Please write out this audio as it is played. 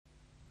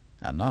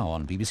And now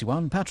on BBC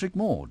One, Patrick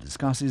Moore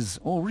discusses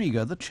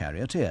Auriga the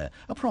Charioteer,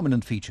 a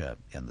prominent feature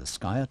in the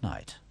sky at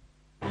night.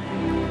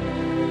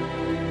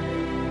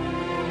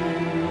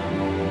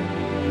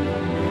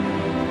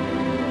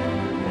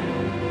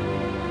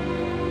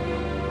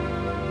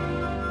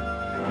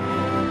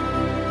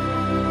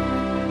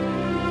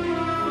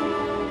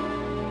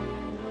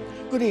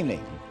 Good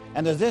evening,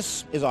 and as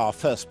this is our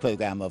first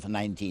programme of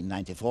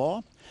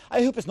 1994,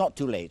 I hope it's not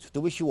too late to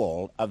wish you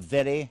all a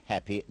very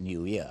happy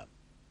new year.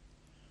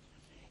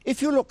 If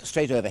you look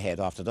straight overhead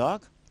after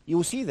dark, you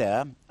will see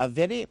there a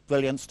very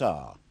brilliant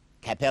star,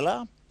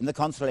 Capella, in the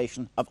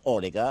constellation of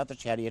Auriga the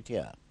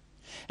Charioteer.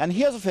 And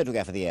here's a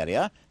photograph of the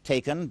area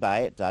taken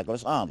by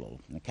Douglas Arnold.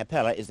 And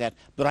Capella is that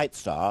bright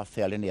star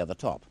fairly near the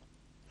top.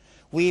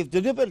 We've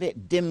deliberately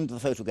dimmed the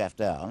photograph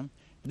down,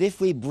 but if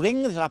we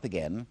bring this up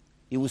again,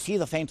 you will see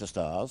the fainter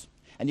stars,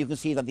 and you can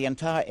see that the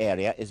entire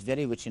area is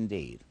very rich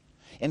indeed.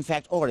 In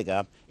fact,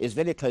 Auriga is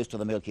very close to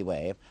the Milky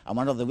Way and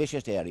one of the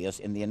richest areas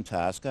in the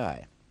entire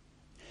sky.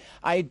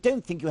 I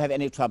don't think you have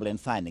any trouble in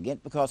finding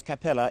it because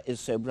Capella is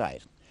so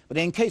bright. But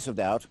in case of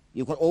doubt,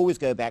 you can always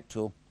go back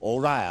to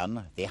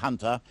Orion, the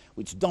hunter,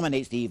 which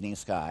dominates the evening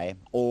sky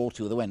all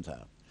through the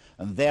winter.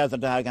 And there's the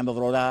diagram of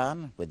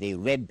Orion, with the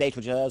red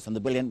Betelgeuse and the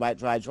brilliant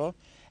white Rigel,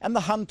 and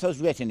the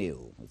hunter's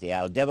retinue, with the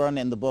Aldebaran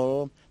in the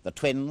bull, the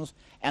twins,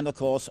 and of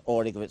course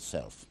Auriga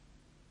itself.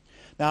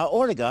 Now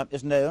Auriga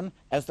is known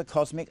as the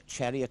Cosmic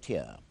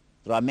Charioteer.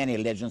 There are many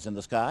legends in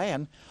the sky,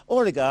 and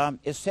Auriga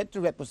is said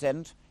to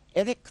represent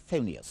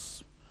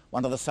Erichthonius,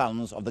 one of the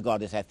sons of the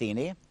goddess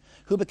Athene,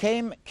 who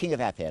became king of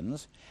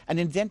Athens and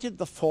invented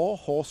the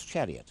four-horse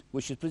chariot,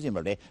 which is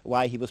presumably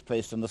why he was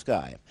placed in the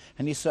sky,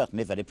 and he's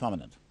certainly very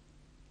prominent.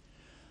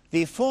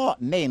 The four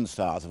main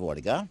stars of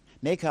Auriga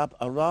make up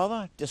a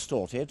rather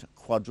distorted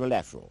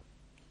quadrilateral.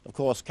 Of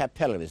course,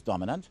 Capella is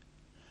dominant.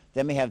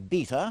 Then we have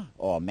Beta,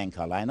 or Main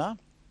Constellation,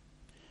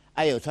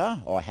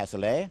 Iota, or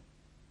Hasselé,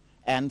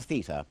 and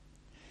Theta.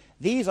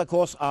 These, of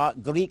course, are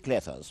Greek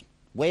letters.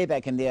 Way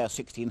back in the year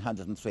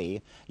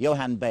 1603,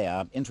 Johann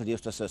Bayer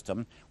introduced a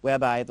system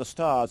whereby the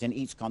stars in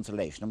each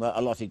constellation were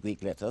allotted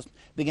Greek letters,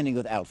 beginning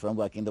with Alpha and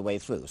working their way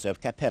through. So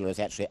Capella is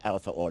actually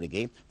Alpha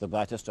Aurigi, the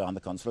brightest star in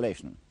the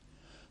constellation.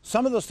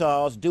 Some of the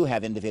stars do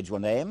have individual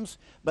names,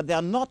 but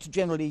they're not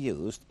generally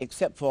used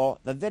except for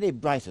the very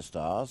brightest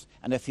stars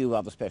and a few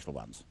other special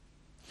ones.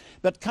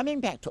 But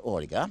coming back to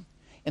Auriga,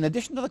 in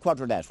addition to the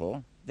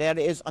quadrilateral, there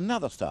is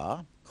another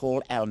star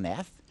called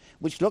Alnath,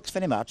 which looks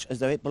very much as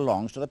though it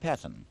belongs to the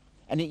pattern.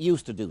 And it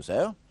used to do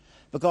so,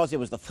 because it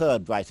was the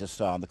third brightest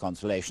star in the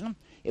constellation.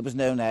 It was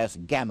known as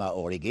Gamma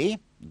Aurigi,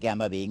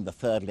 Gamma being the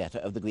third letter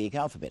of the Greek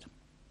alphabet.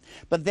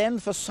 But then,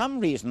 for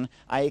some reason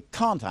I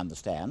can't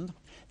understand,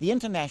 the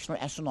International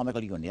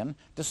Astronomical Union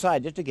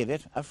decided to give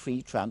it a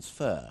free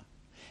transfer.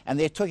 And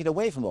they took it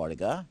away from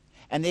Auriga,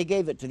 and they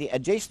gave it to the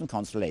adjacent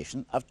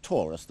constellation of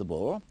Taurus the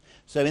Bull.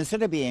 So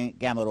instead of being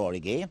Gamma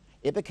Aurigi,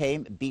 it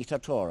became Beta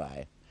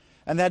Tauri.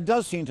 And that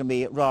does seem to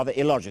me rather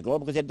illogical,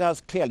 because it does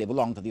clearly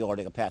belong to the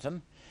Auriga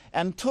pattern.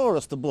 And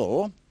Taurus the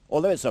Bull,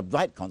 although it's a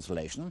bright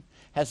constellation,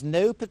 has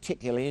no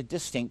particularly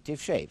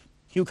distinctive shape.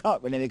 You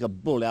can't really make a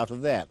bull out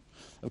of that.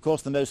 Of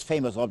course, the most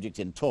famous objects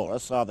in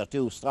Taurus are the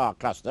two star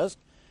clusters,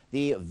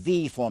 the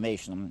V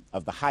formation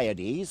of the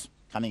Hyades,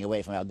 coming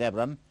away from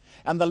Aldebaran,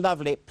 and the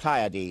lovely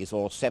Pleiades,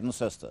 or Seven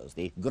Sisters,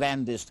 the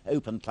grandest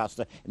open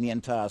cluster in the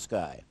entire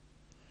sky.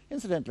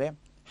 Incidentally,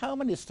 how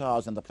many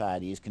stars in the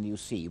Pleiades can you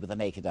see with the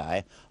naked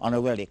eye on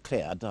a really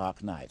clear,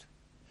 dark night?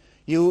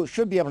 You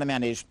should be able to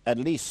manage at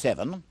least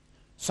 7.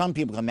 Some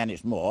people can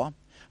manage more,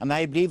 and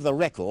I believe the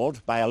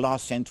record by a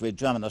last century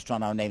German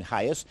astronomer named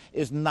Hyas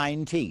is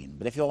 19.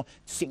 But if you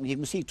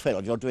can see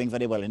 12, you're doing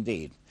very well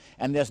indeed.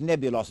 And there's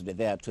nebulosity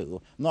there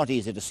too, not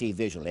easy to see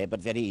visually,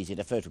 but very easy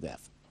to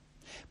photograph.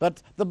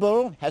 But the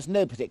bull has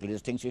no particularly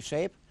distinctive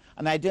shape,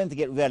 and I don't think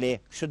it really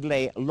should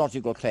lay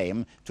logical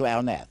claim to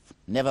Alnath.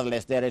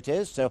 Nevertheless, there it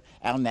is, so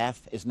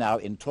Alnath is now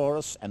in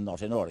Taurus and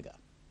not in Auriga.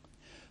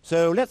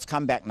 So let's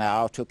come back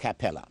now to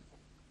Capella.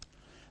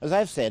 As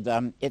I've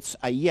said, it's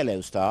a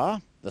yellow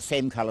star, the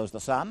same color as the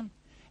sun,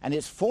 and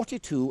it's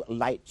 42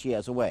 light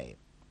years away.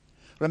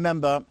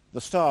 Remember,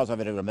 the stars are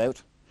very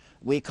remote.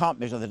 We can't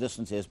measure the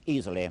distances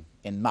easily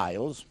in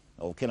miles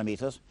or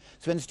kilometers,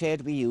 so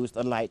instead we use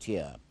the light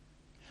year.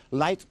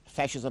 Light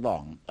flashes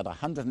along at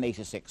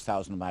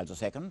 186,000 miles a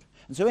second,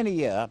 and so in a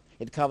year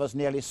it covers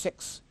nearly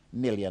 6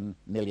 million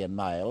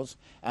miles,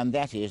 and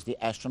that is the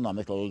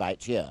astronomical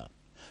light year.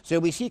 So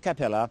we see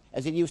Capella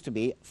as it used to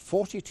be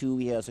 42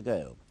 years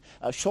ago,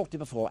 shortly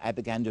before I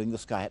began doing the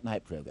Sky at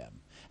Night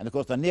program. And of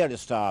course the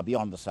nearest star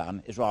beyond the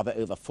sun is rather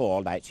over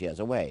 4 light years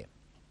away.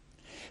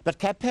 But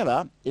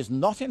Capella is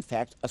not in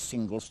fact a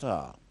single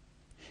star.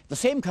 The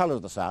same color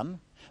as the sun,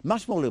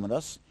 much more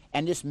luminous,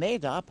 and is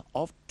made up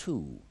of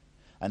 2.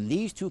 And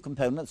these 2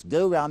 components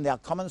go around their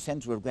common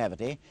center of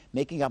gravity,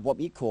 making up what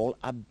we call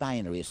a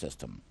binary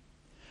system.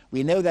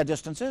 We know their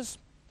distances.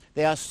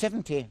 They are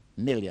 70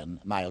 million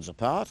miles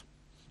apart.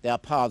 Their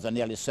paths are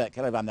nearly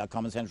circular around their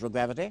common center of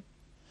gravity.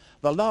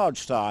 The large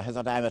star has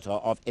a diameter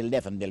of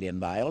 11 million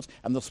miles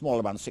and the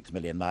smaller one 6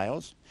 million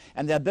miles,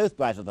 and they're both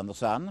brighter than the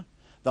Sun.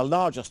 The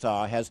larger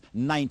star has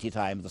 90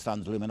 times the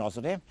Sun's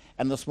luminosity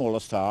and the smaller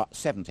star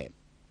 70.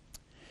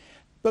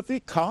 But we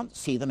can't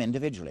see them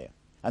individually,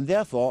 and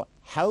therefore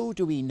how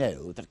do we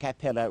know that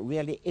Capella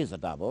really is a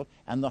double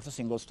and not a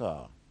single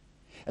star?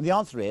 And the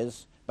answer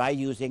is by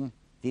using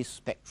the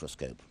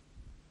spectroscope.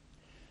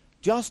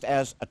 Just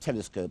as a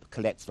telescope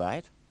collects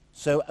light,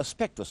 so a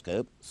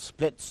spectroscope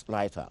splits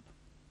light up.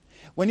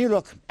 When you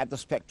look at the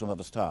spectrum of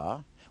a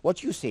star,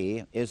 what you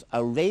see is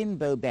a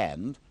rainbow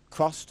band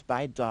crossed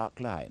by dark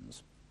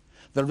lines.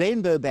 The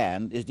rainbow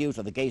band is due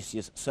to the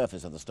gaseous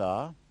surface of the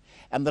star,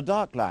 and the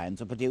dark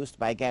lines are produced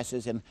by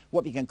gases in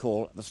what we can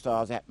call the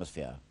star's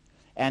atmosphere.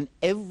 And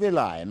every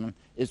line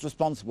is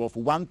responsible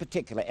for one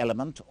particular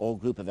element or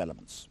group of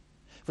elements.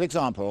 For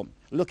example,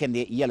 look in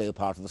the yellow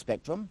part of the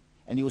spectrum,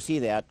 and you will see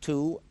there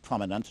two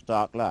prominent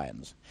dark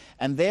lines.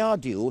 And they are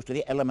due to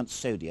the element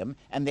sodium,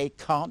 and they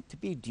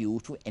can't be due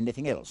to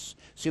anything else.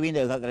 So we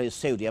know that there is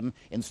sodium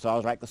in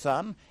stars like the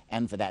Sun,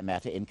 and for that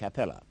matter in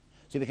Capella.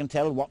 So we can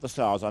tell what the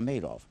stars are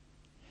made of.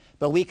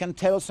 But we can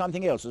tell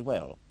something else as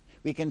well.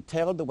 We can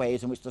tell the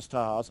ways in which the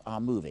stars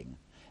are moving.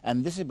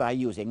 And this is by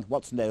using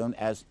what's known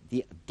as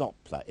the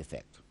Doppler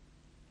effect.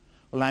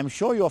 Well, I'm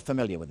sure you're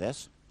familiar with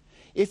this.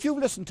 If you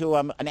listen to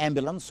an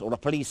ambulance or a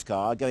police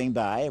car going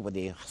by with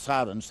the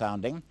siren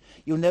sounding,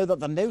 you know that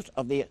the note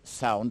of the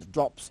sound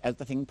drops as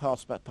the thing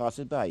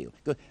passes by you.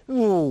 Go,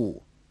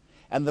 ooh!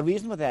 And the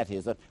reason for that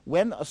is that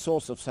when a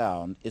source of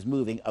sound is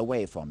moving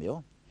away from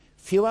you,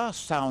 fewer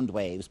sound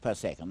waves per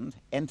second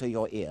enter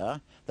your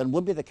ear than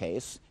would be the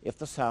case if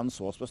the sound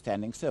source was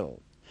standing still.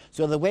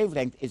 So the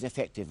wavelength is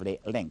effectively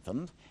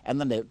lengthened and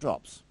the note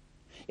drops.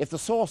 If the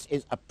source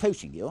is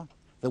approaching you,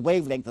 the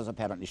wavelength is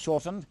apparently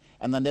shortened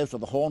and the note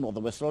of the horn or the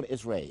whistle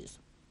is raised.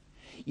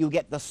 You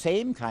get the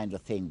same kind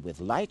of thing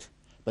with light,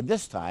 but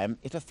this time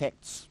it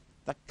affects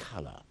the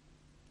color.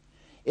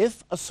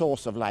 If a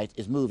source of light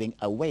is moving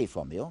away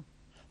from you,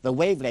 the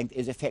wavelength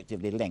is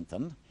effectively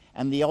lengthened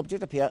and the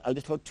object appears a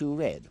little too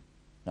red.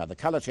 Now the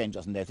color change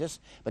doesn't notice,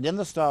 but in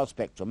the star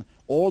spectrum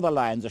all the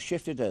lines are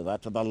shifted over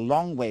to the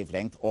long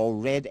wavelength or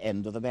red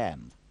end of the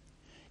band.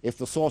 If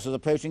the source is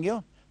approaching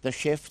you, the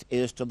shift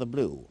is to the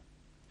blue.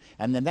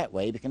 And in that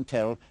way we can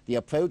tell the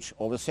approach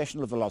or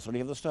recessional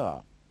velocity of the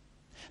star.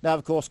 Now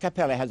of course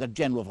Capella has a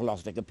general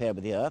velocity compared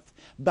with the Earth,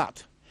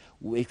 but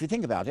if you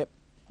think about it,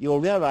 you'll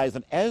realize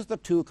that as the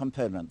two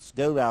components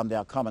go round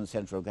their common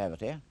center of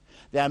gravity,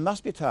 there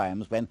must be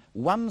times when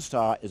one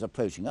star is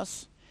approaching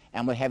us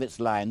and will have its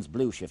lines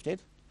blue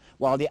shifted,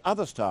 while the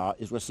other star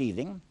is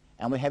receding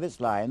and will have its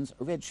lines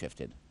red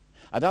shifted.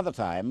 At other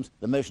times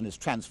the motion is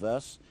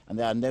transverse and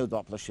there are no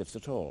Doppler shifts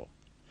at all.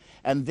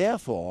 And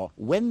therefore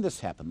when this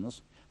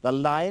happens, the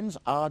lines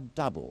are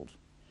doubled.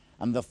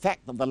 And the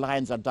fact that the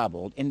lines are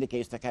doubled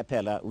indicates that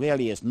Capella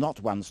really is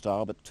not one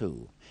star but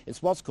two.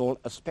 It's what's called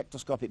a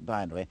spectroscopic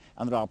binary,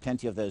 and there are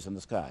plenty of those in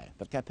the sky.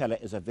 But Capella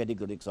is a very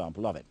good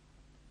example of it.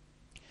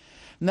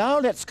 Now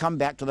let's come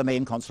back to the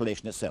main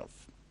constellation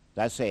itself.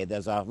 As I say,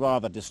 there's a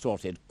rather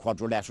distorted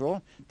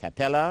quadrilateral,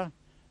 Capella,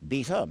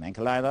 Beta,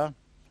 Mancallina,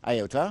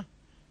 Iota,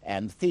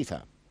 and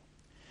Theta.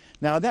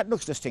 Now that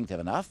looks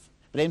distinctive enough,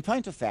 but in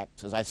point of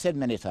fact, as I've said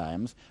many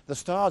times, the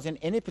stars in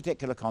any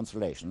particular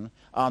constellation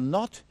are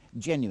not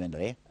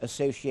genuinely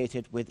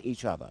associated with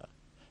each other,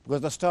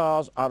 because the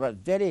stars are at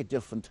very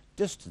different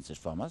distances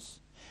from us,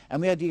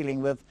 and we are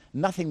dealing with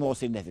nothing more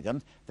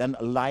significant than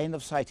line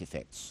of sight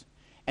effects.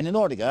 And in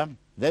Auriga,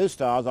 those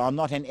stars are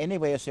not in any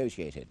way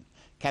associated.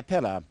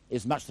 Capella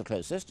is much the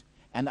closest,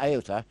 and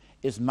Iota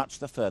is much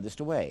the furthest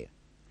away.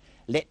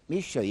 Let me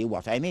show you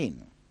what I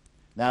mean.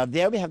 Now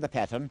there we have the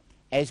pattern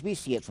as we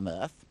see it from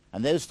Earth,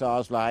 and those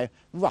stars lie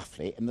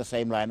roughly in the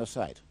same line of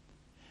sight.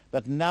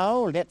 But now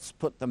let's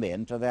put them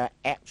into their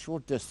actual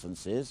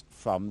distances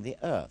from the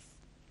Earth.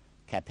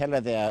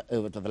 Capella there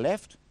over to the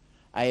left,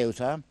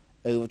 Iota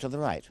over to the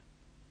right.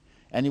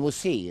 And you will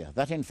see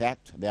that in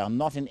fact they are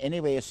not in any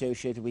way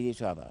associated with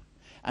each other.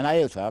 And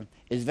Iota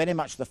is very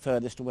much the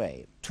furthest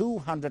away,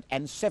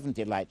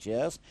 270 light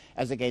years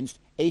as against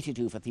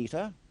 82 for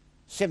Theta,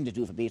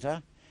 72 for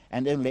Beta,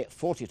 and only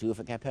 42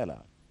 for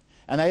Capella.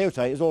 And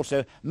Iota is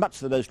also much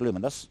the most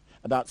luminous,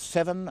 about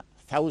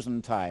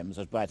 7,000 times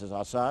as bright as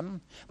our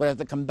Sun, whereas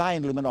the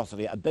combined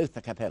luminosity of both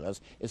the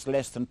Capellas is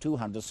less than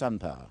 200 sun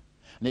power.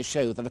 And it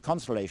shows that a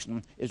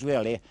constellation is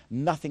really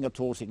nothing at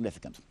all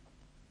significant.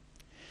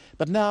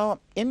 But now,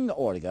 in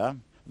Auriga,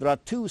 there are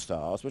two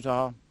stars which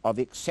are of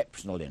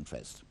exceptional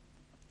interest.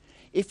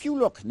 If you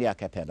look near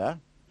Capella,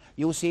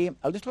 you'll see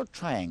a little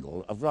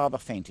triangle of rather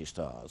faintish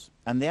stars,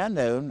 and they are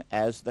known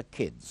as the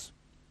kids.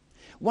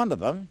 One of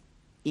them,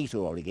 Eta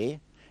Aurigae,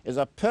 is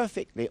a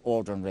perfectly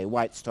ordinary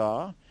white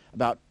star,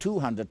 about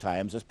 200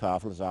 times as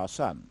powerful as our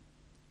Sun.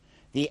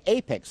 The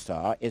apex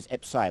star is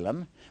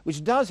Epsilon,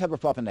 which does have a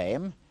proper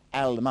name,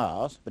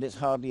 Mars, but it's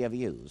hardly ever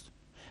used.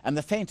 And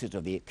the faintest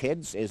of the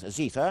kids is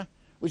Zito,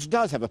 which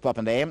does have a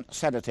proper name,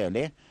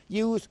 Sagittarius,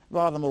 used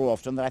rather more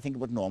often than I think it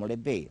would normally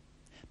be.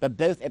 but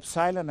both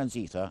Epsilon and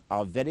Zito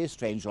are very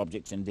strange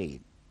objects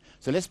indeed.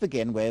 So let's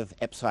begin with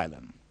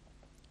Epsilon.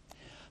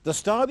 The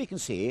star we can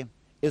see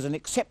is an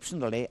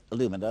exceptionally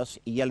luminous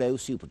yellow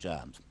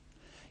supergiant.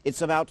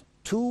 It's about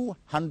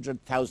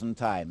 200,000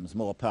 times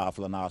more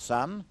powerful than our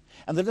Sun,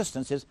 and the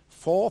distance is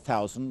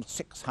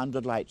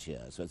 4,600 light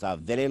years, so it's a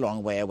very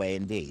long way away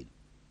indeed.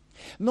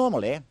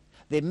 Normally,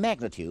 the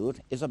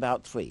magnitude is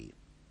about 3.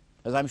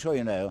 As I'm sure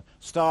you know,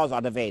 stars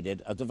are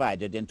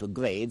divided into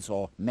grades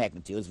or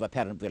magnitudes of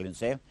apparent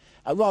brilliancy.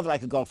 Rather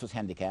like a golfer's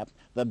handicap,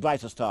 the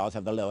brighter stars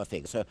have the lower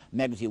figure, so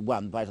magnitude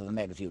 1 brighter than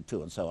magnitude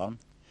 2 and so on.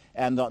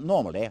 And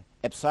normally,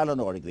 Epsilon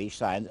Auriga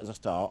shines as a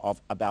star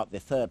of about the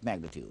 3rd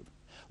magnitude,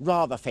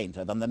 rather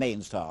fainter than the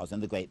main stars in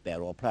the Great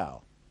Bear or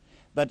Plough.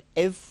 But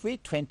every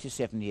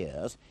 27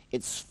 years,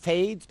 it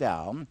fades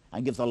down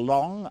and gives a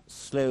long,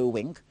 slow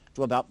wink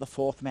to about the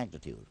 4th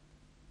magnitude.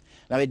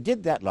 Now, it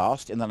did that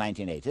last in the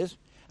 1980s,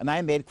 and I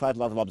made quite a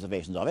lot of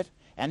observations of it,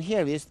 and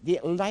here is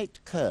the light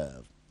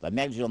curve, the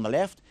magnitude on the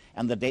left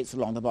and the dates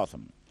along the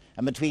bottom.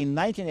 And between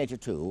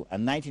 1982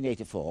 and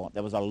 1984,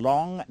 there was a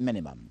long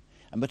minimum.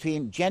 And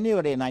between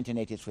January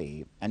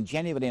 1983 and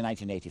January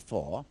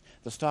 1984,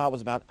 the star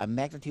was about a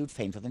magnitude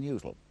fainter than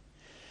usual.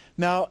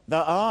 Now,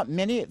 there are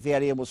many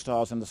variable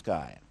stars in the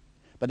sky,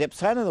 but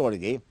Epsilon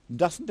Aurigae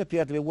doesn't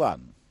appear to be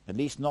one, at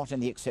least not in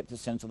the accepted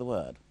sense of the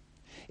word.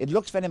 It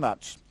looks very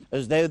much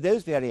as though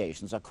those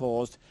variations are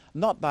caused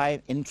not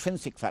by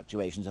intrinsic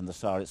fluctuations in the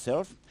star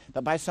itself,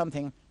 but by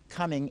something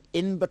coming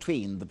in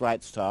between the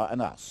bright star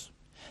and us.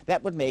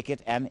 That would make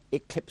it an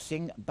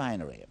eclipsing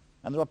binary.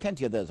 And there are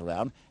plenty of those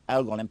around.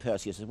 Algol and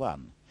Perseus is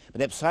one.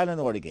 But Epsilon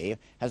Aurigae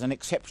has an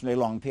exceptionally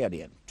long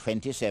period,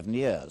 27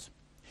 years.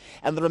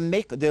 And the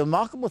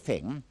remarkable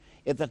thing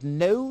is that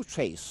no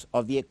trace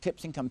of the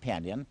eclipsing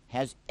companion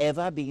has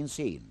ever been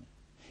seen.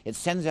 It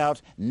sends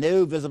out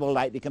no visible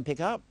light we can pick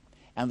up,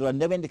 and there are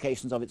no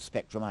indications of its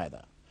spectrum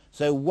either.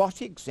 So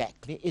what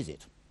exactly is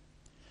it?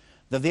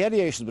 The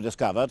variations were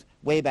discovered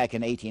way back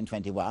in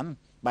 1821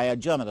 by a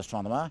German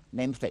astronomer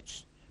named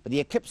Fritsch, but the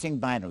eclipsing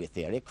binary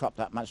theory cropped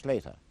up much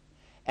later.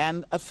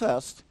 And at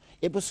first,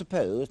 it was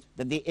supposed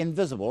that the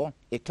invisible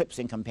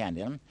eclipsing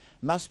companion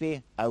must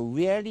be a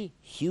really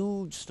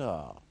huge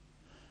star,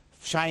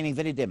 shining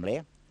very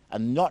dimly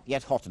and not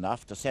yet hot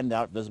enough to send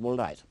out visible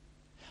light.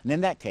 And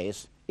in that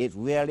case, it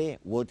really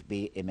would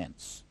be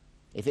immense.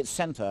 If its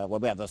center were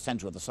where the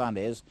center of the Sun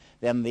is,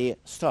 then the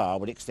star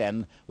would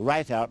extend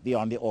right out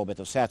beyond the orbit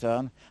of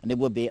Saturn, and it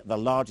would be the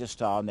largest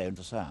star known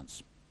to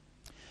science.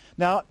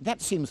 Now,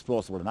 that seems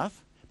plausible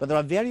enough, but there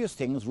are various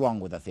things wrong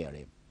with the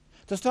theory.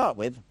 To start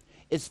with,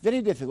 it's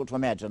very difficult to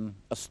imagine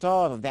a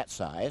star of that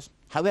size,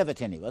 however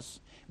tenuous,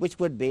 which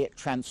would be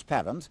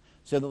transparent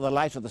so that the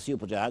light of the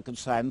supergiant could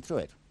shine through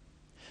it.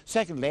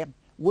 Secondly,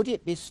 would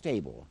it be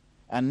stable?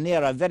 And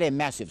near a very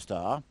massive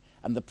star,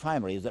 and the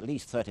primary is at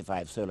least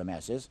 35 solar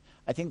masses,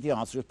 I think the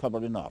answer is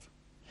probably not.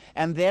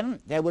 And then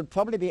there would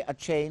probably be a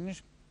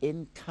change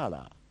in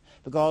color,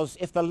 because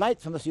if the light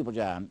from the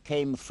supergiant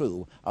came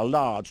through a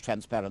large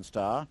transparent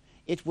star,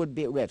 it would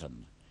be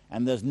reddened,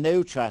 and there's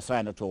no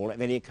sign at all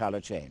of any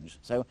color change.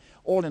 So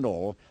all in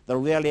all, the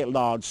really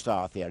large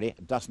star theory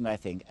doesn't, I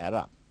think, add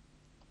up.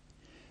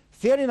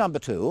 Theory number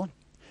 2,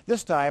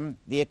 this time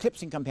the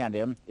eclipsing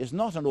companion is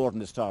not an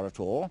ordinary star at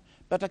all,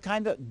 but a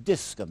kind of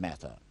disk of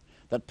matter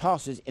that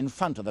passes in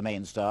front of the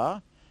main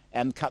star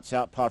and cuts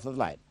out part of the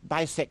light,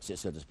 bisects it,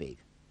 so to speak.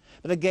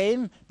 But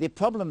again, the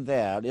problem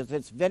there is that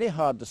it's very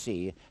hard to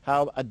see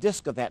how a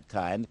disk of that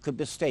kind could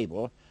be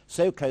stable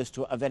so close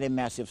to a very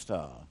massive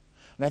star.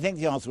 And I think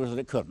the answer is that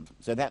it couldn't,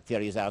 so that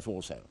theory is out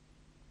also.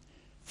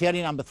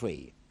 Theory number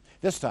 3.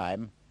 This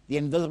time, the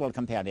invisible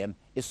companion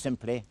is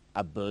simply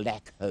a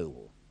black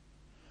hole.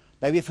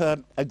 Now, we've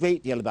heard a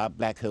great deal about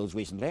black holes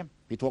recently.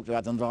 We talked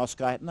about them last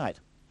Sky at Night.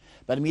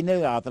 But we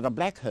know now that a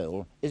black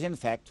hole is in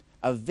fact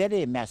a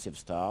very massive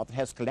star that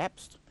has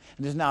collapsed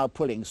and is now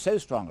pulling so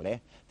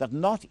strongly that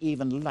not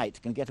even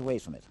light can get away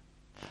from it.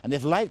 And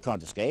if light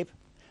can't escape,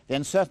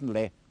 then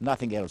certainly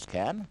nothing else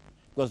can,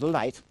 because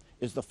light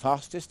is the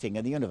fastest thing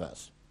in the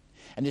universe.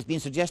 And it's been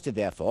suggested,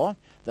 therefore,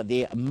 that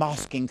the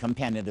masking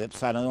companion of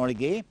Epsilon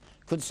Aurigae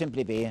could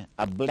simply be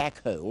a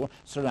black hole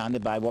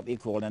surrounded by what we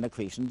call an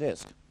accretion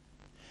disk.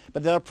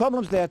 But there are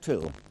problems there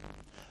too.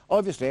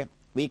 Obviously,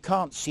 we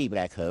can't see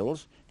black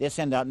holes. They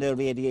send out no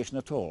radiation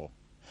at all.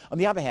 On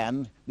the other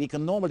hand, we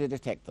can normally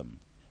detect them,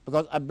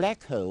 because a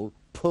black hole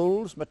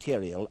pulls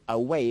material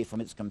away from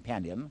its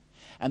companion,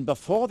 and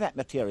before that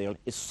material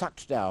is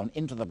sucked down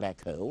into the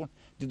black hole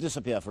to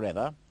disappear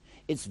forever,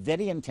 it's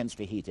very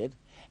intensely heated,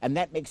 and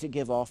that makes it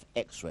give off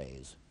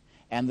X-rays.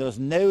 And there's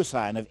no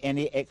sign of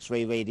any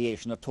X-ray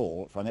radiation at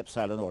all from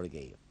Epsilon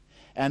Aurigae.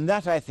 And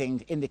that, I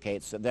think,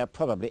 indicates that there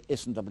probably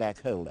isn't a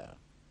black hole there.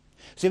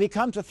 So we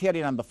come to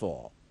theory number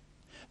 4.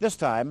 This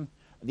time,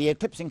 the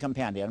eclipsing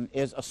companion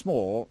is a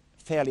small,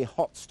 fairly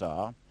hot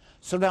star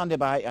surrounded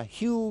by a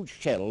huge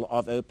shell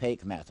of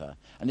opaque matter,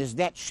 and it's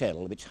that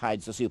shell which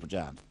hides the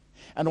supergiant.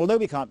 And although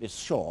we can't be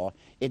sure,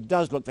 it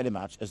does look very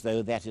much as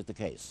though that is the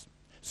case.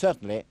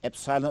 Certainly,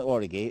 Epsilon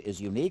Aurigae is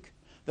unique,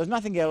 There's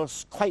nothing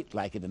else quite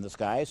like it in the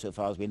sky, so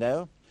far as we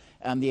know,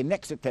 and the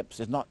next eclipse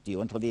is not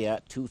due until the year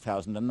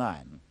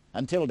 2009.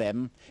 Until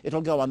then,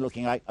 it'll go on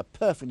looking like a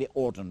perfectly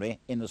ordinary,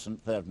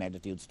 innocent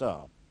third-magnitude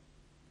star.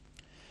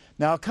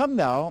 Now, come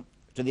now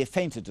to the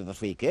faintest of the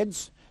three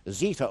kids,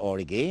 Zito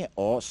Aurigae,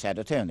 or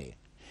Sagittoni.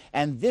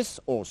 And this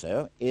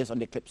also is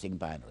an eclipsing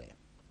binary.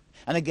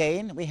 And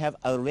again, we have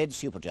a red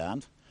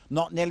supergiant,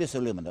 not nearly so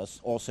luminous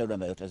or so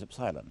remote as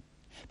Epsilon.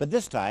 But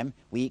this time,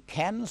 we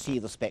can see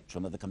the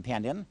spectrum of the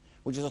companion,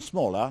 which is a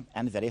smaller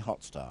and very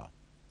hot star.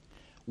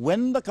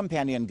 When the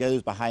companion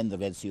goes behind the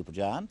red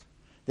supergiant,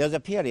 there's a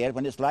period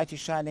when its light is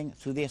shining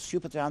through the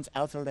supergiant's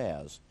outer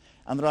layers,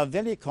 and there are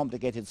very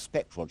complicated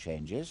spectral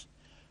changes,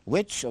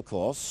 which, of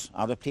course,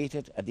 are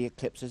repeated at the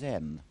eclipse's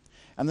end.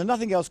 And there's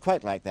nothing else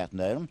quite like that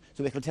known,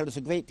 so it can tell us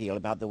a great deal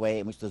about the way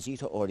in which the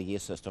Zito Aurigae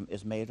system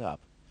is made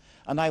up.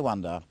 And I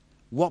wonder,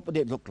 what would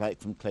it look like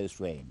from close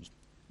range?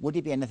 Would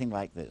it be anything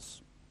like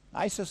this?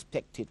 I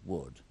suspect it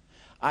would.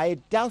 I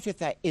doubt if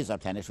there is a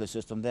planetary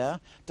system there.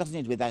 It doesn't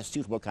need to be that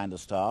suitable kind of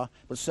star,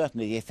 but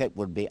certainly the effect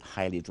would be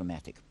highly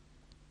dramatic.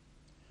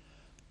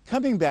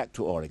 Coming back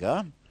to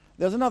Auriga,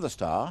 there's another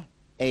star,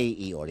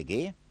 AE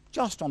Aurigae,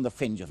 just on the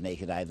fringe of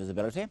naked eye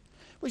visibility,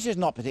 which is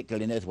not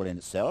particularly notable in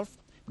itself,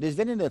 but is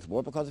very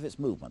notable because of its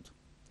movement.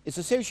 It's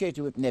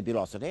associated with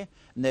nebulosity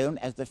known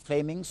as the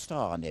Flaming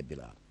Star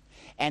Nebula,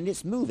 and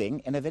it's moving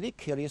in a very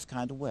curious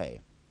kind of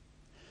way.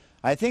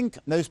 I think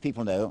most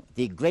people know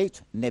the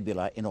great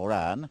nebula in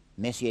Orion,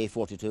 Messier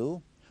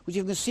 42, which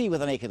you can see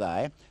with the naked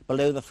eye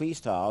below the three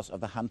stars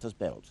of the Hunter's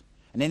Belt.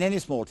 And in any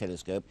small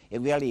telescope,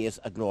 it really is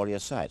a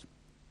glorious sight.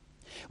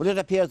 Well, it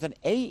appears that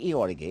AE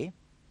Aurigae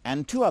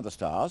and two other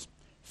stars,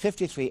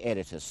 53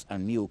 Eritis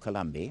and Mu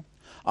Columbi,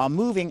 are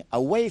moving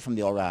away from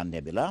the Orion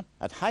Nebula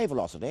at high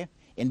velocity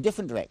in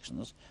different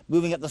directions,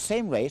 moving at the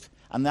same rate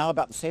and now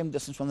about the same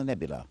distance from the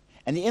nebula.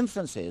 And the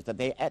inference is that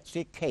they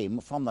actually came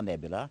from the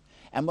nebula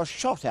and were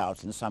shot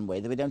out in some way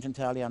that we don't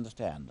entirely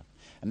understand.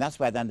 And that's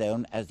why they're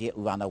known as the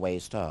runaway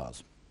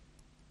stars.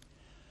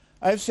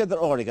 I've said that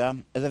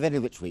Auriga is a very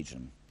rich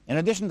region. In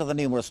addition to the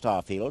numerous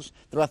star fields,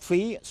 there are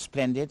three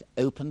splendid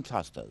open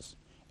clusters,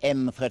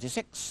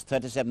 M36,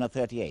 37 and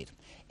 38.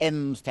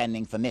 M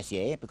standing for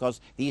Messier, because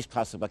these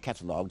clusters were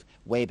catalogued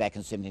way back in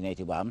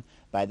 1781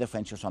 by the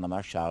French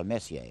astronomer Charles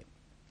Messier.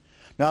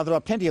 Now, there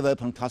are plenty of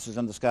open clusters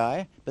in the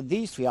sky, but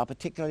these three are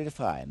particularly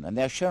fine, and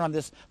they're shown on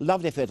this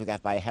lovely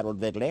photograph by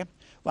Harold Ridley,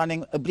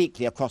 running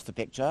obliquely across the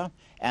picture,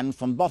 and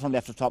from bottom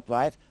left to top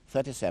right,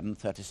 37,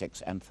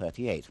 36, and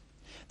 38.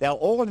 They're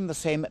all in the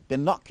same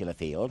binocular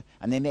field,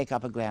 and they make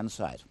up a grand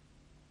sight.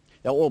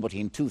 They're all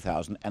between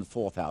 2,000 and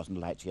 4,000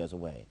 light years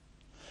away.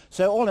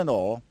 So all in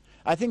all,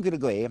 I think we'll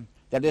agree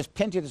that there's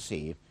plenty to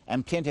see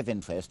and plenty of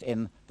interest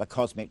in the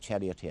Cosmic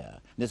Charioteer.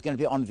 And it's going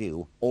to be on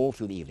view all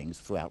through the evenings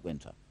throughout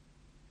winter.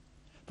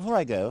 Before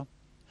I go,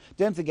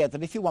 don't forget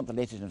that if you want the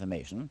latest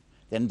information,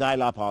 then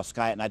dial up our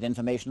Sky at Night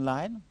information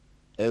line,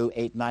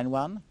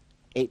 0891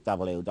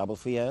 800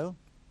 330,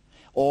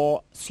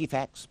 or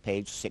CFAX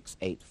page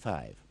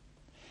 685.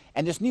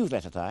 And it's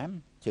newsletter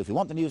time, so if you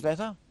want the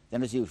newsletter,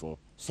 then as usual,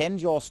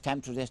 send your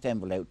stamped addressed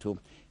envelope to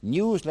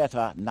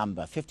newsletter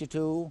number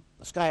 52,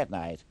 The Sky at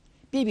Night,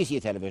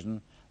 BBC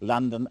Television,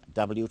 London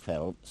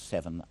W12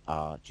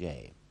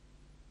 7RJ.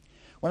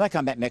 When I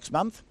come back next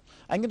month,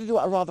 I'm going to do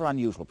a rather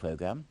unusual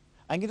programme.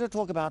 I'm going to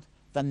talk about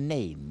the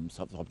names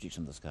of the objects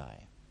in the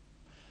sky.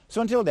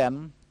 So until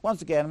then,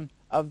 once again,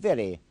 a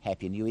very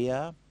happy new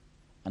year.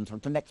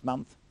 Until next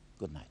month,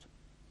 good night.